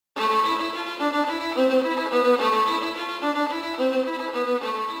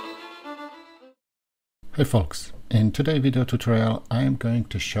Hey folks, in today's video tutorial I am going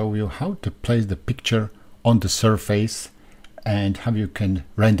to show you how to place the picture on the surface and how you can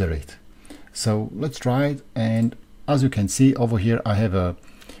render it. So let's try it, and as you can see over here I have a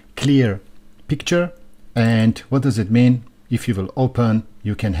clear picture. And what does it mean? If you will open,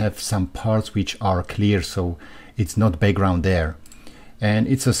 you can have some parts which are clear, so it's not background there. And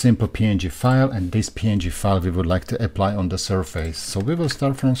it's a simple PNG file, and this PNG file we would like to apply on the surface. So we will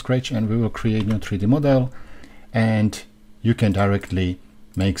start from scratch and we will create a new 3D model, and you can directly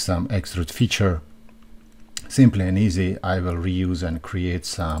make some extrude feature. Simply and easy, I will reuse and create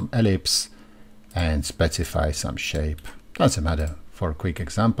some ellipse and specify some shape. Doesn't matter, for a quick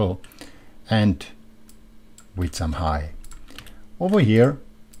example, and with some high. Over here,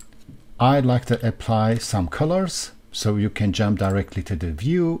 I'd like to apply some colors. So you can jump directly to the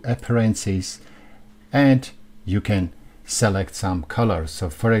view, appearances, and you can select some colors. So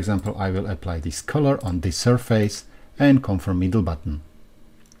for example, I will apply this color on this surface and confirm middle button.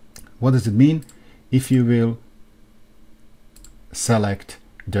 What does it mean? If you will select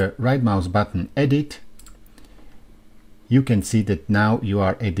the right mouse button, edit, you can see that now you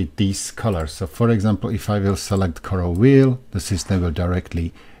are edit these colors. So for example, if I will select color wheel, the system will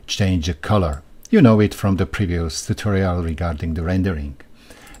directly change the color. You know it from the previous tutorial regarding the rendering.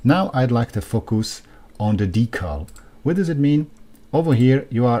 Now I'd like to focus on the decal. What does it mean? Over here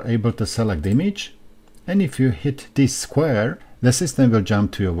you are able to select the image, and if you hit this square, the system will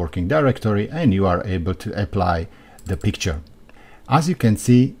jump to your working directory and you are able to apply the picture. As you can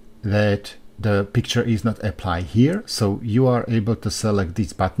see that the picture is not applied here, so you are able to select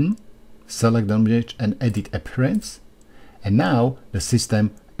this button, select the image and edit appearance, and now the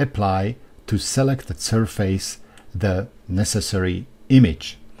system apply to select the surface the necessary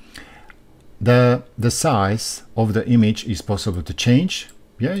image. The size of the image is possible to change,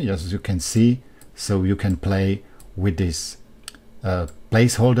 as you can see, so you can play with these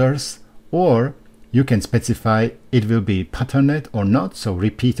placeholders, or you can specify it will be patterned or not, so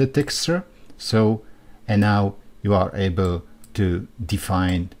repeated texture. So, and now you are able to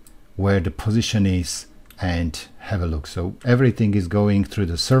define where the position is and have a look. So everything is going through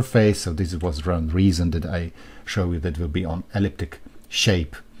the surface. So this was one reason that I show you that will be on elliptic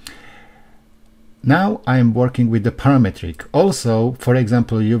shape. Now I'm working with the parametric. Also, for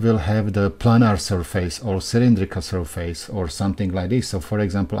example, you will have the planar surface or cylindrical surface or something like this. So for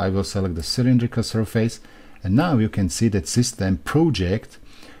example, I will select the cylindrical surface, and now you can see that system project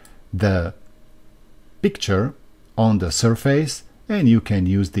the picture on the surface, and you can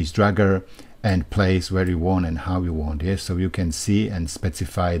use this dragger and place where you want and how you want. So you can see and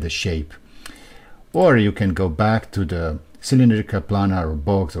specify the shape, or you can go back to the cylindrical, planar, or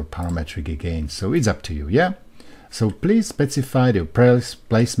box, or parametric again. So it's up to you. So please specify the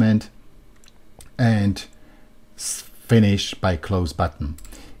placement and finish by close button.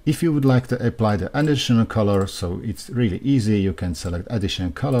 If you would like to apply the additional color, so it's really easy. You can select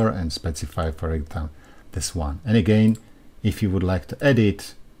additional color and specify, for example, this one. And again, if you would like to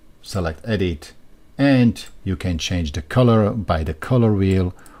edit, select edit, and you can change the color by the color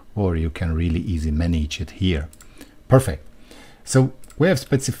wheel, or you can really easy manage it here. Perfect. So we have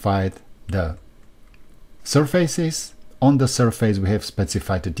specified the surfaces. On the surface we have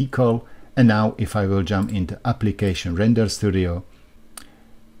specified the decal, and now if I will jump into application render studio,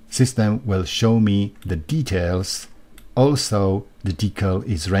 system will show me the details. Also the decal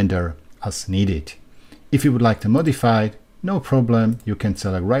is rendered as needed. If you would like to modify it, no problem, you can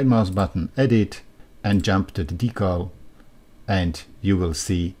select right mouse button, edit, and jump to the decal, and you will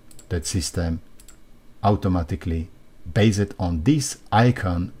see that system automatically, based on this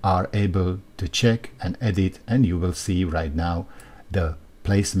icon, are able to check and edit, and you will see right now the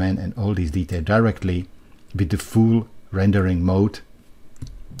placement and all these details directly with the full rendering mode,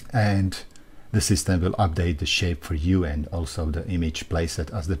 and the system will update the shape for you and also the image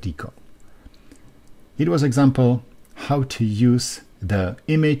placed as the decal. It was example how to use the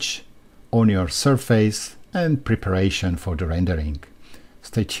image on your surface and preparation for the rendering.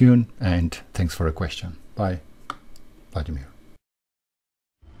 Stay tuned, and thanks for a question. Bye. Vladimir.